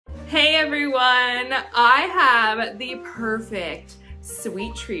Hey everyone, I have the perfect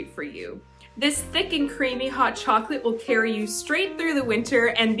sweet treat for you. This thick and creamy hot chocolate will carry you straight through the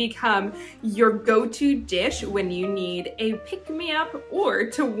winter and become your go-to dish when you need a pick-me-up or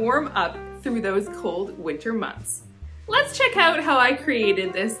to warm up through those cold winter months. Let's check out how I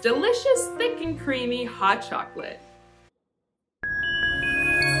created this delicious thick and creamy hot chocolate.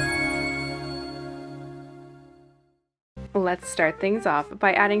 Let's start things off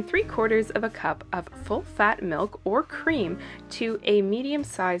by adding 3/4 of a cup of full-fat milk or cream to a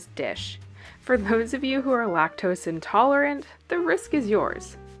medium-sized dish. For those of you who are lactose intolerant, the risk is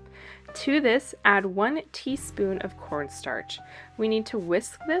yours. To this, add 1 teaspoon of cornstarch. We need to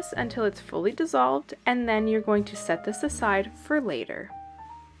whisk this until it's fully dissolved, and then you're going to set this aside for later.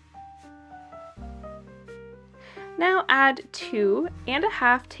 Now add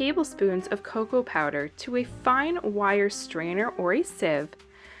 2½ tablespoons of cocoa powder to a fine wire strainer or a sieve.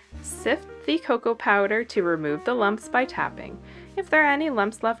 Sift the cocoa powder to remove the lumps by tapping. If there are any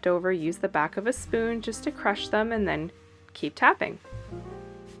lumps left over, use the back of a spoon just to crush them and then keep tapping.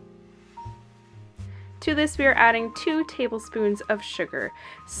 To this, we are adding 2 tablespoons of sugar.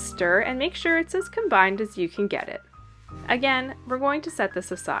 Stir and make sure it's as combined as you can get it. Again, we're going to set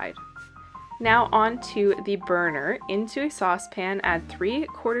this aside. Now onto the burner. Into a saucepan, add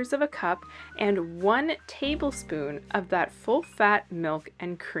 3/4 of a cup and 1 tablespoon of that full-fat milk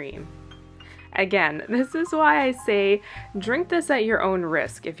and cream. Again, this is why I say drink this at your own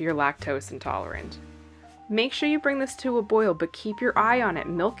risk if you're lactose intolerant. Make sure you bring this to a boil, but keep your eye on it.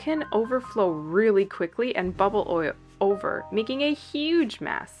 Milk can overflow really quickly and bubble over, making a huge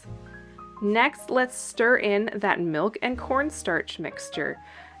mess. Next, let's stir in that milk and cornstarch mixture.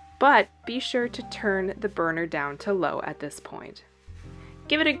 But be sure to turn the burner down to low at this point.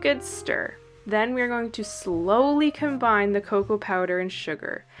 Give it a good stir. Then we're going to slowly combine the cocoa powder and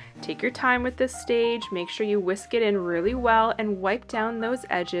sugar. Take your time with this stage, make sure you whisk it in really well and wipe down those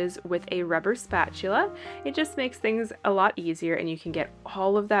edges with a rubber spatula. It just makes things a lot easier and you can get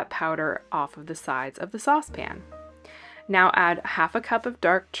all of that powder off of the sides of the saucepan. Now add 1/2 cup of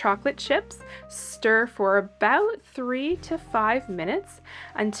dark chocolate chips. Stir for about 3 to 5 minutes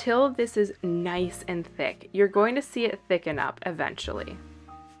until this is nice and thick. You're going to see it thicken up eventually.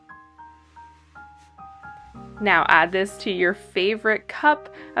 Now add this to your favorite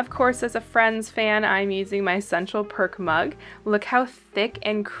cup. Of course, as a Friends fan, I'm using my Central Perk mug. Look how thick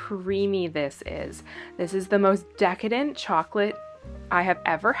and creamy this is. This is the most decadent chocolate I have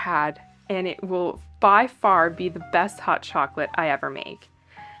ever had, and it will by far be the best hot chocolate I ever make.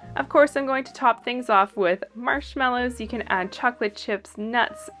 Of course, I'm going to top things off with marshmallows. You can add chocolate chips,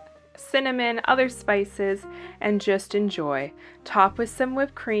 nuts, cinnamon, other spices, and just enjoy. Top with some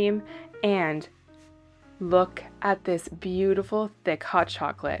whipped cream, and look at this beautiful thick hot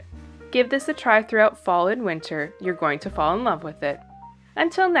chocolate. Give this a try throughout fall and winter. You're going to fall in love with it.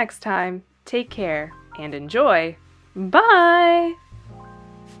 Until next time, take care and enjoy. Bye!